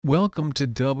Welcome to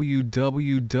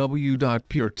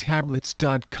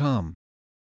www.puretablets.com.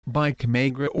 By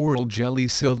Kamagra Oral Jelly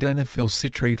Sildenafil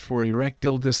Citrate for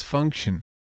Erectile Dysfunction.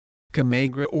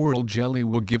 Kamagra Oral Jelly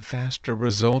will give faster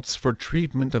results for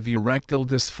treatment of erectile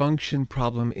dysfunction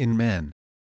problem in men.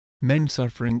 Men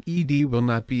suffering ED will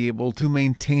not be able to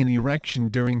maintain erection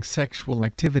during sexual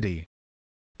activity.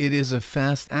 It is a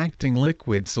fast-acting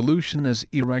liquid solution as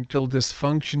erectile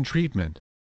dysfunction treatment.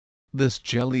 This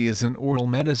jelly is an oral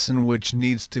medicine which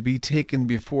needs to be taken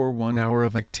before 1 hour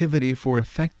of activity for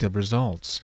effective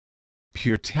results.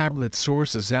 Pure Tablet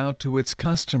sources out to its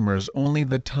customers only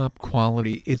the top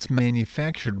quality. It's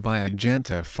manufactured by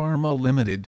Agenta Pharma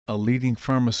Limited, a leading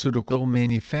pharmaceutical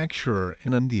manufacturer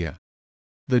in India.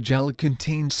 The gel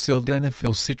contains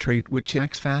sildenafil citrate which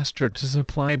acts faster to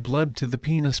supply blood to the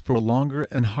penis for longer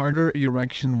and harder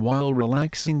erection while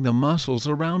relaxing the muscles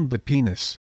around the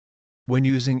penis. When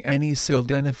using any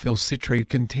sildenafil citrate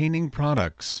containing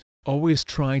products, always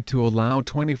try to allow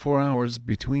 24 hours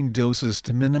between doses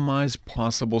to minimize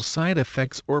possible side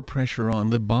effects or pressure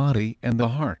on the body and the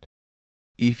heart.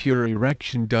 If your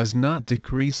erection does not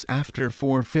decrease after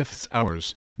 4/5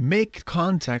 hours, make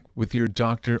contact with your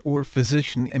doctor or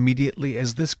physician immediately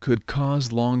as this could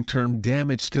cause long-term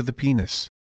damage to the penis.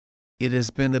 It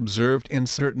has been observed in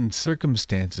certain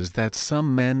circumstances that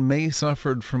some men may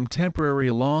suffer from temporary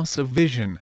loss of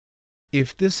vision.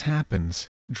 If this happens,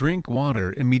 drink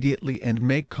water immediately and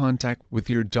make contact with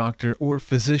your doctor or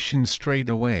physician straight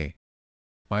away.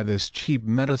 Buy this cheap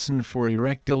medicine for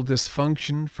erectile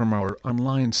dysfunction from our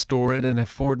online store at an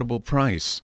affordable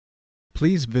price.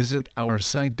 Please visit our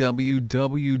site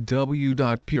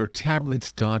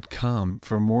www.puretablets.com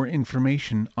for more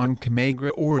information on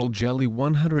Kamagra Oral Jelly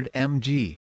 100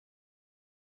 mg.